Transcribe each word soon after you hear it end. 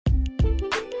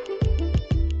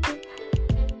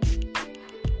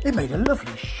They made a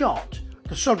lovely shot.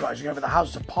 The sun rising over the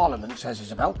Houses of Parliament, says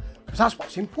Isabel, because that's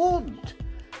what's important.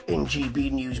 In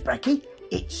GB News, Becky,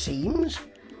 it seems.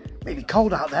 Maybe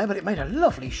cold out there, but it made a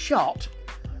lovely shot.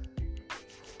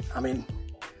 I mean,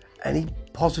 any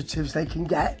positives they can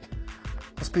get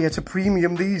must be at a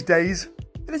premium these days.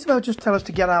 Did Isabel just tell us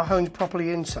to get our homes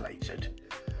properly insulated?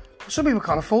 Some people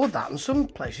can't afford that, and some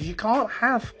places you can't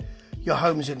have your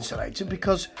homes insulated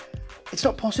because it's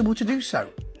not possible to do so.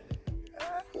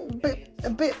 A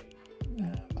bit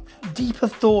deeper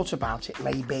thought about it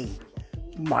maybe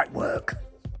might work.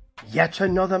 Yet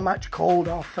another match called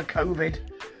off for COVID,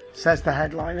 says the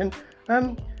headline.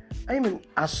 And Eamon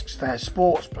asks their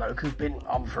sports bloke, who's been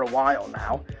on for a while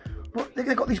now, but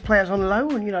they've got these players on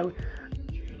loan, you know.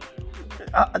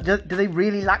 Do they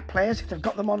really lack players if they've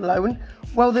got them on loan?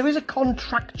 Well, there is a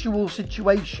contractual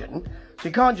situation, so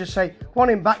you can't just say,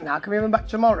 want him back now, can we have him back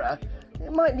tomorrow?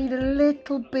 It might need a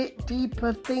little bit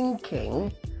deeper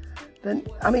thinking than,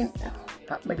 I mean,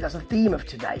 maybe that's a theme of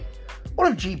today. What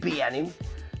of GBN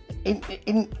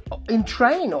in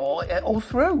train or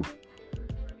through?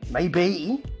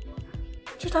 Maybe.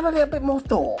 Just have a little bit more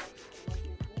thought.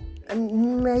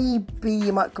 And maybe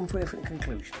you might come to a different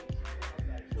conclusion.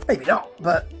 Maybe not,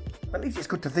 but at least it's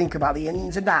good to think about the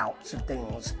ins and outs of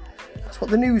things. That's what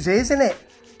the news is, isn't it?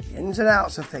 The ins and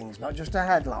outs of things, not just a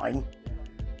headline.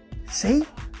 See?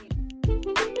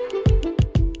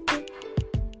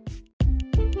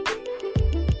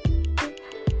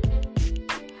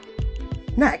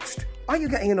 Next, are you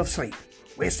getting enough sleep?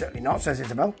 We're certainly not, says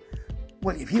Isabel.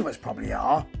 Well, your viewers probably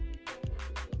are.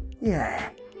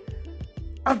 Yeah.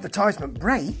 Advertisement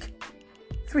break.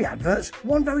 3 adverts,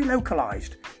 1 very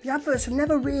localised. The adverts have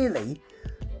never really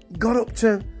got up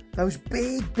to those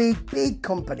big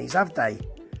companies, have they?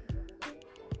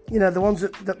 You know, the ones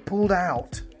that pulled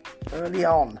out early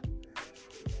on.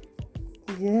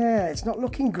 Yeah, it's not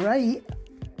looking great.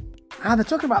 They're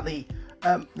talking about the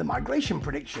migration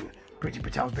prediction. Priti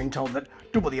Patel's been told that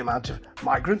double the amount of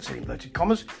migrants, in inverted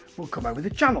commas, will come over the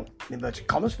channel, in inverted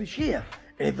commas, this year,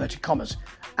 in inverted commas.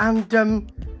 And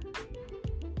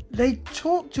they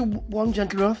talked to one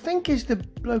gentleman, I think is the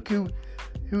bloke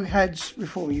who heads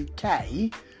Reform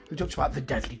UK, who talks about the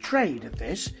deadly trade of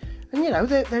this. And, you know,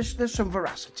 there's some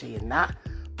veracity in that.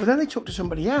 But then they talked to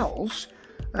somebody else,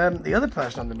 the other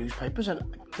person on the newspapers, and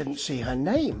I didn't see her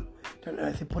name. Don't know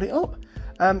if they put it up.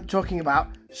 Talking about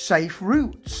safe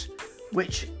routes,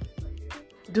 which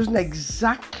doesn't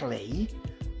exactly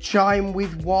chime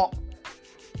with what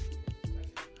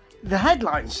the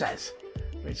headline says,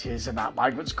 which is about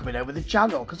migrants coming over the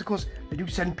channel. Because, of course, they do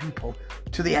send people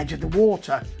to the edge of the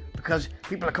water because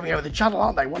people are coming over the channel,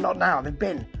 aren't they? Well, not now, they've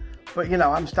been. But, you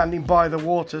know, I'm standing by the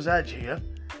water's edge here.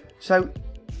 So,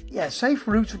 yeah, safe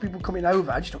routes for people coming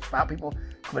over. I just talked about people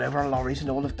coming over on lorries and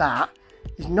all of that.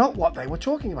 Is not what they were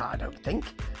talking about, I don't think.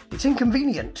 It's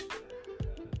inconvenient,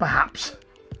 perhaps,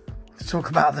 to talk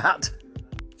about that.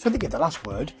 So they give the last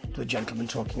word to the gentleman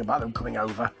talking about them coming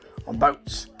over on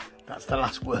boats. That's the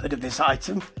last word of this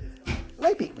item.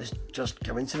 Maybe it was just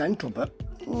coincidental, but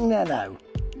no.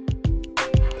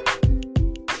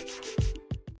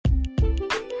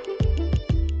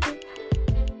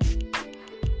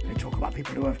 They talk about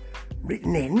people who have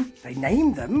written in, they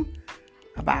name them,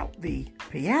 about the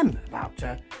PM, about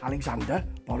Alexander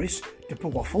Boris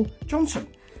Dipperwaffle Johnson.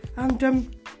 And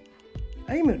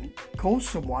Eamon calls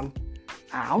someone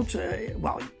out,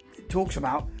 it talks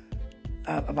about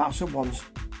someone's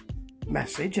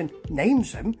message and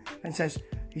names him and says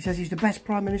he's the best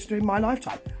Prime Minister in my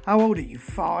lifetime. How old are you,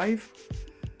 5?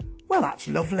 Well, that's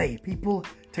lovely. People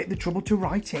take the trouble to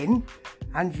write in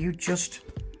and you just,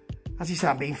 as he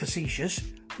said, I'm being facetious,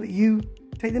 but you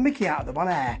take the mickey out of them on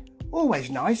air. Always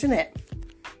nice, isn't it?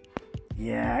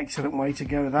 Yeah, excellent way to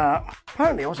go that.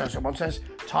 Apparently also someone says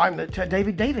time that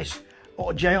David Davis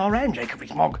or JRN, Jacob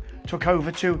Rees-Mogg, took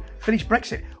over to finish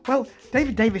Brexit. Well,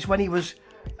 David Davis, when he was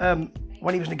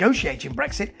negotiating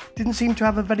Brexit, didn't seem to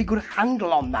have a very good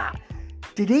handle on that.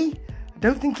 Did he? I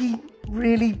don't think he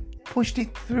really pushed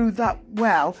it through that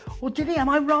well. Or did he? Am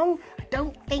I wrong? I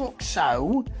don't think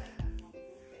so.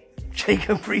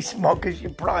 Jacob Rees-Mogg as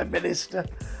your Prime Minister.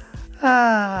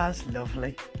 That's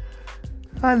lovely.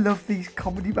 I love these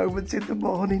comedy moments in the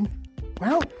morning.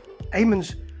 Well,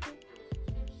 Eamon's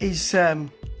is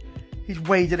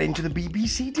waded into the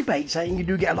BBC debate, saying you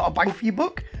do get a lot of bang for your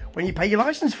buck when you pay your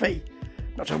licence fee.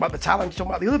 Not talking about the talent, talking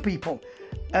about the other people.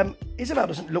 Isabel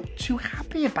doesn't look too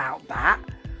happy about that.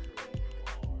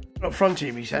 Up front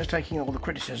here, he says, taking all the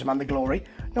criticism and the glory.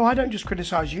 No, I don't just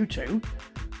criticise you two.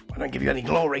 I don't give you any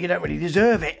glory, you don't really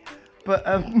deserve it. But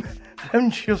I don't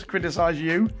just criticise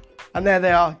you. And there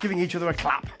they are, giving each other a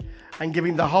clap and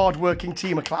giving the hard-working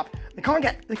team a clap. They can't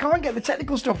get the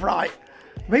technical stuff right.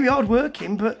 Maybe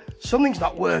hard-working, but something's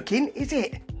not working, is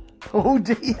it? Oh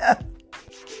dear.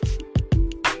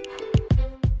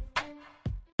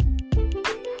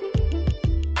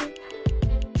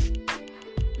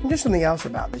 And just something else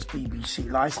about this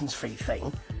BBC licence fee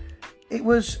thing. It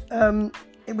was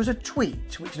a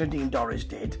tweet which Nadine Dorries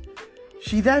did.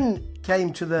 She then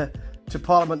came to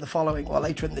Parliament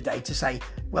later in the day to say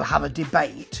we'll have a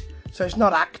debate. So it's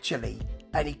not actually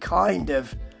any kind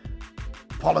of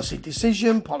policy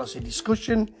decision, policy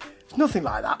discussion. It's nothing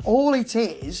like that. All it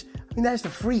is, there's the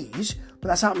freeze, but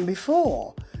that's happened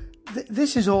before.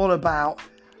 This is all about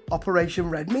Operation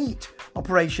Red Meat,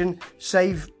 Operation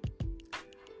Save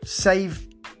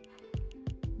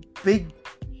Big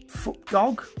Foot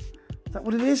Dog. Is that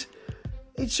what it is?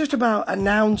 It's just about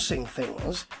announcing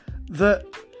things that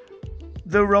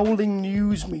the rolling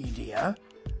news media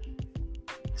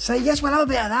say, yes, we'll have a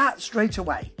bit of that straight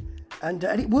away. And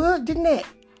it worked, didn't it?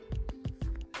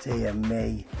 Dear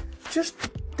me. Just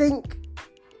think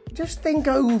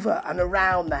over and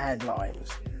around the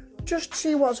headlines. Just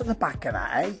see what's at the back of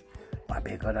that, eh? Might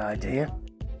be a good idea.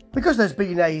 Because there's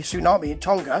been a tsunami in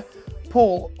Tonga,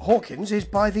 Paul Hawkins is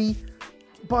by the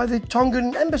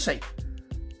Tongan embassy.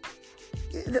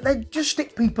 They just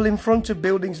stick people in front of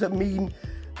buildings that mean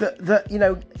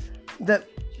that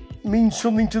means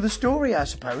something to the story, I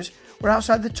suppose. We're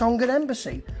outside the Tongan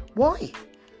embassy. Why?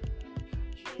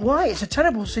 It's a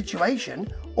terrible situation,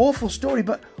 awful story,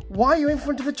 but why are you in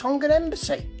front of the Tongan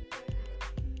embassy?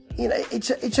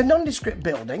 It's a nondescript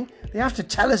building. They have to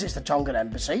tell us it's the Tongan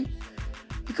embassy.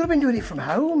 You could have been doing it from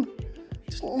home.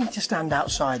 Doesn't need to stand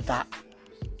outside that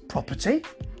property.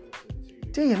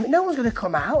 Dear me, no one's going to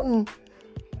come out and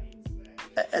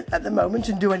at the moment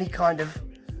and do any kind of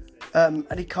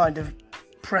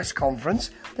press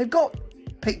conference. They've got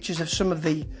pictures of some of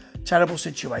the terrible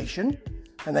situation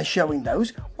and they're showing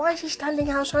those. Why is he standing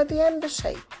outside the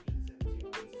embassy?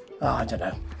 Oh, I don't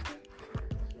know.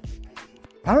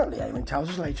 Apparently, Eamon tells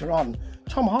us later on,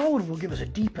 Tom Harwood will give us a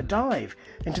deeper dive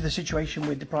into the situation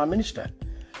with the Prime Minister.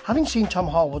 Having seen Tom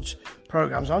Harwood's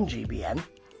programmes on GBN,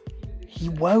 he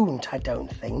won't, I don't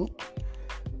think.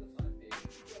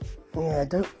 Yeah,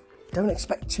 don't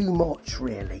expect too much,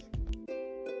 really.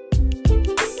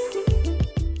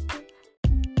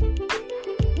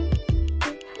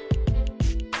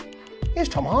 Here's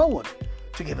Tom Harwood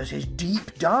to give us his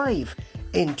deep dive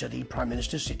into the Prime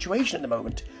Minister's situation at the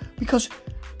moment, because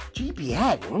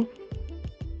GBN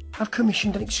have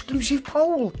commissioned an exclusive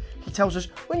poll. He tells us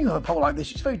when you have a poll like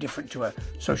this, it's very different to a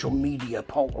social media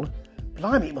poll.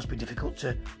 Blimey, it must be difficult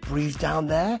to breathe down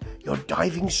there. You're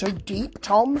diving so deep,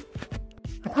 Tom.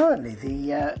 Apparently,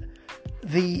 the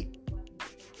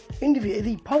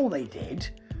poll they did,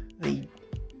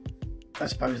 I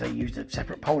suppose they used a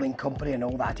separate polling company and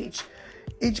all that.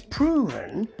 It's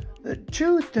proven that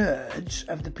 2/3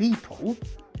 of the people,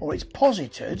 or it's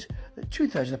posited that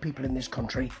 2/3 of the people in this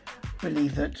country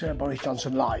believe that Boris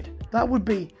Johnson lied. That would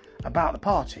be about the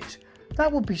parties.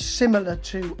 That would be similar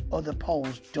to other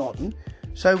polls done.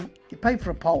 So you pay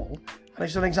for a poll and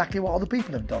it's done exactly what other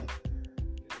people have done.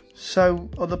 So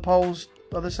other polls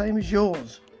are the same as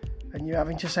yours. And you're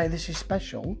having to say this is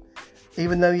special,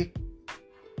 even though you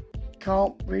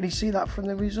can't really see that from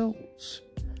the results.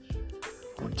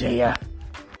 Oh dear.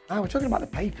 We're talking about the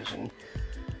papers, and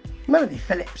Melanie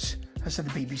Phillips has said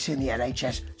the BBC and the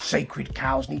NHS sacred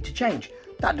cows need to change.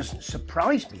 That doesn't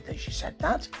surprise me that she said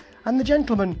that. And the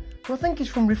gentleman, who I think is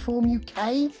from Reform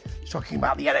UK, is talking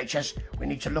about the NHS. We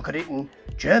need to look at it in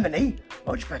Germany,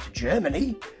 much better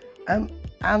Germany. I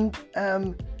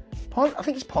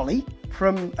think it's Polly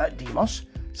from Demos,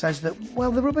 says that,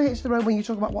 well, the rubber hits the road when you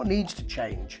talk about what needs to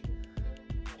change.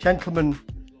 Gentleman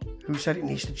who said it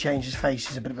needs to change his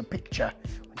face is a bit of a picture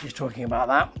when she's talking about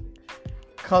that.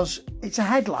 Because it's a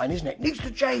headline, isn't it? Needs to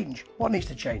change. What needs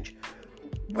to change?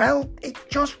 Well, it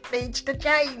just needs to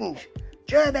change.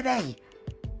 Germany.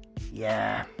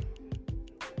 Yeah.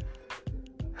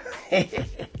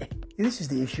 This is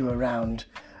the issue around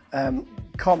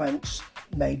comments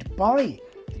made by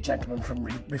the gentleman from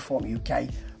Reform UK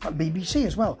at BBC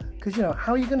as well. Because,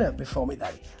 how are you going to reform it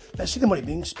then? Let's see the money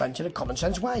being spent in a common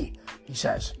sense way, he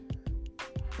says.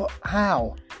 But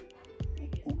how?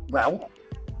 Well,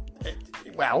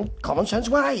 common sense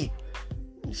way.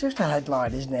 It's just a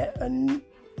headline, isn't it? And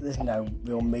there's no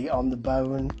real meat on the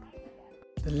bone.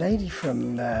 The lady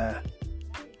from, or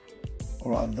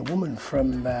rather the woman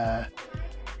from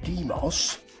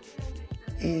Demos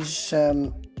is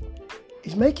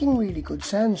making really good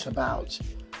sense about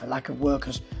a lack of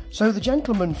workers. So the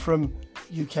gentleman from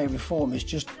UK reform is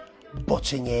just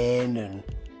butting in and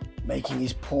making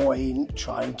his point,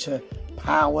 trying to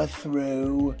power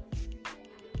through.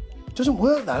 Doesn't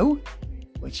work though,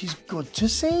 which is good to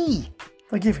see.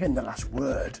 They give him the last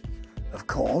word, of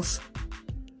course.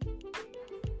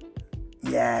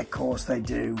 Yeah, of course they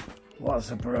do. What a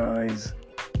surprise.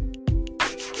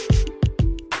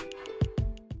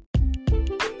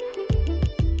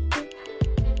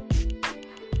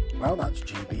 Well, that's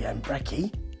GBM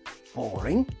Brekkie.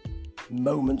 Boring.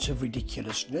 Moments of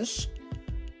ridiculousness.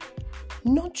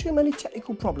 Not too many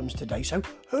technical problems today, so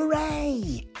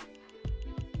hooray!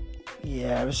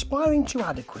 Yeah, aspiring to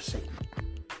adequacy.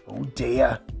 Oh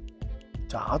dear.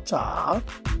 Ta-ta.